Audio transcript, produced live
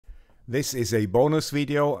This is a bonus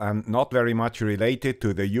video and not very much related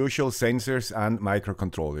to the usual sensors and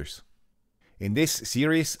microcontrollers. In this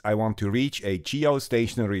series I want to reach a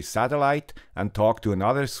geostationary satellite and talk to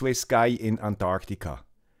another Swiss guy in Antarctica.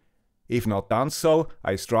 If not done so,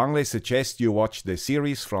 I strongly suggest you watch the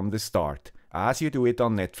series from the start, as you do it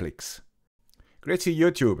on Netflix. Grüezi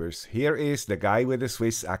YouTubers, here is the guy with a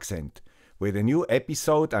Swiss accent, with a new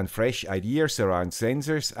episode and fresh ideas around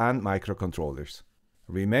sensors and microcontrollers.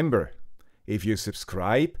 Remember, if you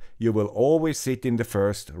subscribe, you will always sit in the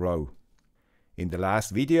first row. In the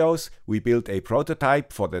last videos, we built a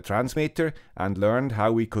prototype for the transmitter and learned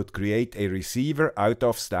how we could create a receiver out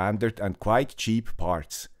of standard and quite cheap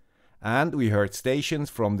parts. And we heard stations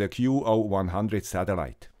from the QO-100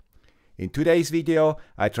 satellite. In today's video,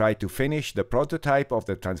 I tried to finish the prototype of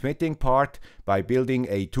the transmitting part by building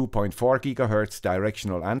a 2.4 GHz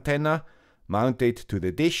directional antenna, mount it to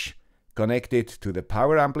the dish, connect it to the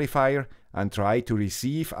power amplifier, and try to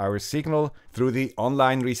receive our signal through the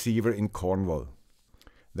online receiver in Cornwall.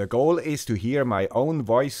 The goal is to hear my own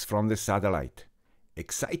voice from the satellite.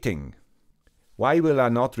 Exciting! Why will I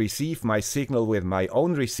not receive my signal with my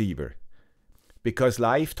own receiver? Because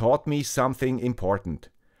life taught me something important.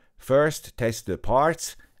 First test the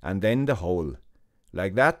parts and then the whole.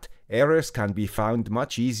 Like that, errors can be found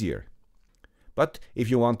much easier. But if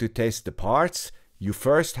you want to test the parts, you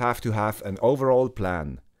first have to have an overall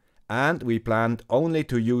plan. And we planned only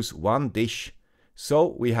to use one dish,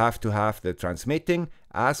 so we have to have the transmitting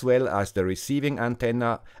as well as the receiving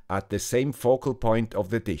antenna at the same focal point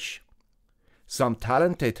of the dish. Some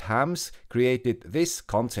talented hams created this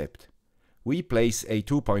concept. We place a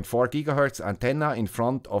 2.4 GHz antenna in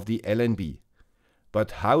front of the LNB.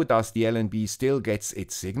 But how does the LNB still get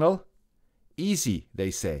its signal? Easy, they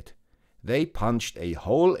said. They punched a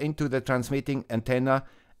hole into the transmitting antenna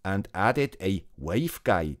and added a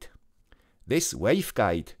waveguide. This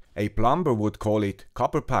waveguide, a plumber would call it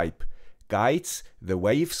copper pipe, guides the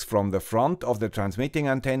waves from the front of the transmitting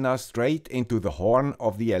antenna straight into the horn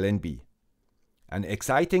of the LNB. An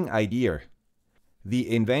exciting idea.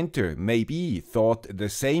 The inventor maybe thought the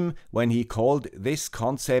same when he called this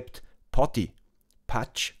concept POTY,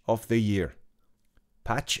 Patch of the Year.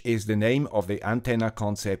 Patch is the name of the antenna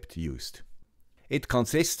concept used. It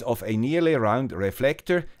consists of a nearly round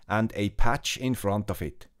reflector and a patch in front of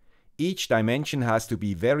it. Each dimension has to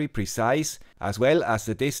be very precise, as well as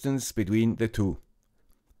the distance between the two.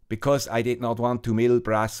 Because I did not want to mill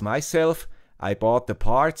brass myself, I bought the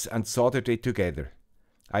parts and soldered it together.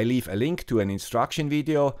 I leave a link to an instruction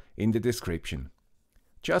video in the description.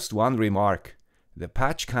 Just one remark. The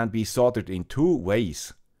patch can be soldered in two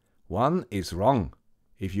ways. One is wrong,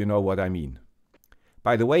 if you know what I mean.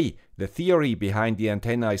 By the way, the theory behind the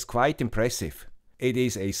antenna is quite impressive. It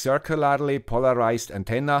is a circularly polarized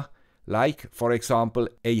antenna, like, for example,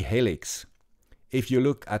 a helix. If you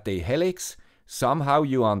look at a helix, somehow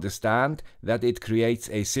you understand that it creates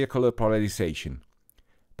a circular polarization.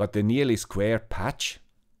 But the nearly square patch?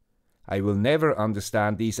 I will never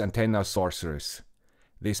understand these antenna sorcerers.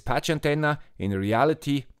 This patch antenna, in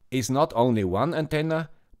reality, is not only one antenna,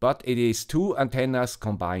 but it is two antennas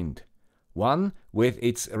combined. One with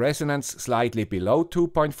its resonance slightly below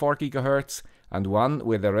 2.4 GHz and one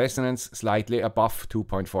with a resonance slightly above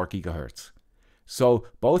 2.4 GHz. So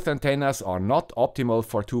both antennas are not optimal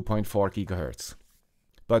for 2.4 GHz.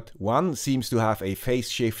 But one seems to have a phase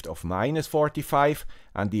shift of -45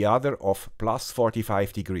 and the other of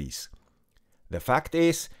 +45 degrees. The fact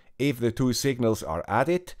is, if the two signals are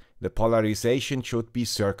added, the polarization should be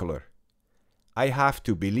circular. I have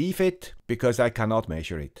to believe it because I cannot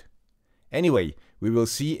measure it. Anyway, we will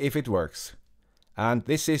see if it works. And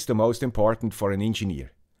this is the most important for an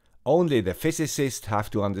engineer. Only the physicists have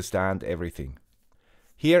to understand everything.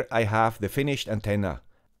 Here I have the finished antenna,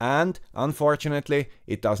 and unfortunately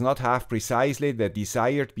it does not have precisely the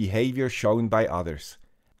desired behavior shown by others.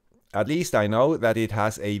 At least I know that it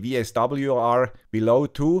has a VSWR below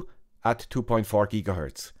 2 at 2.4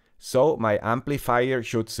 GHz, so my amplifier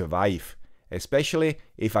should survive, especially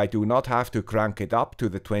if I do not have to crank it up to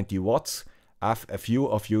the 20 watts, as a few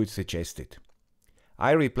of you suggested.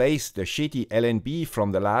 I replaced the shitty LNB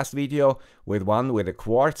from the last video with one with a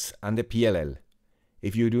quartz and a PLL.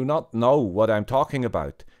 If you do not know what I'm talking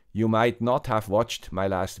about, you might not have watched my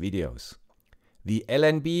last videos. The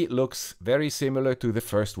LNB looks very similar to the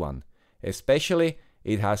first one, especially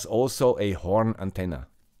it has also a horn antenna.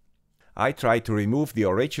 I tried to remove the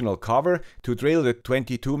original cover to drill the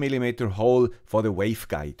 22 mm hole for the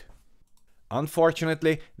waveguide.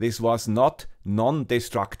 Unfortunately, this was not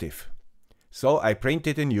non-destructive. So I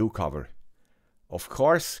printed a new cover. Of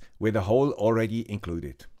course, with a hole already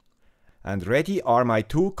included. And ready are my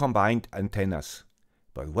 2 combined antennas.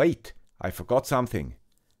 But wait, I forgot something.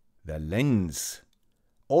 The lens.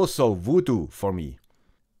 Also voodoo for me.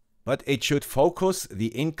 But it should focus the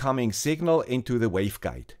incoming signal into the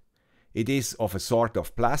waveguide. It is of a sort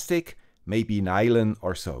of plastic, maybe nylon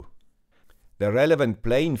or so. The relevant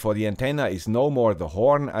plane for the antenna is no more the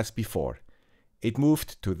horn as before. It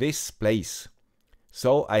moved to this place.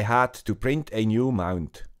 So I had to print a new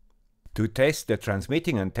mount. To test the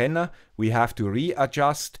transmitting antenna, we have to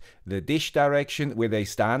readjust the dish direction with a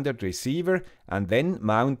standard receiver and then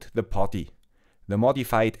mount the POTY. The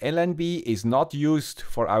modified LNB is not used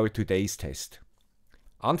for our today's test.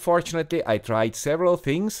 Unfortunately, I tried several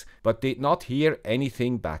things but did not hear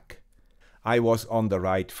anything back. I was on the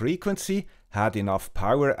right frequency, had enough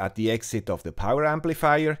power at the exit of the power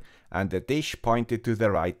amplifier, and the dish pointed to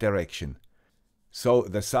the right direction. So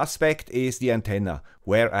the suspect is the antenna,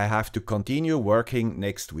 where I have to continue working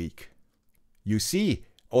next week. You see,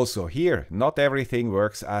 also here, not everything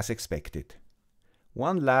works as expected.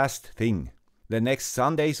 One last thing. The next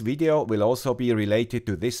Sunday's video will also be related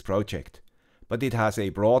to this project, but it has a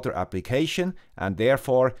broader application and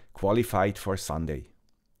therefore qualified for Sunday.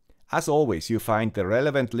 As always, you find the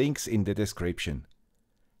relevant links in the description.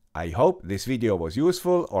 I hope this video was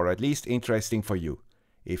useful or at least interesting for you.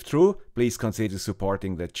 If true, please consider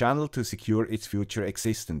supporting the channel to secure its future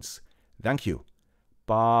existence. Thank you.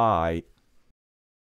 Bye.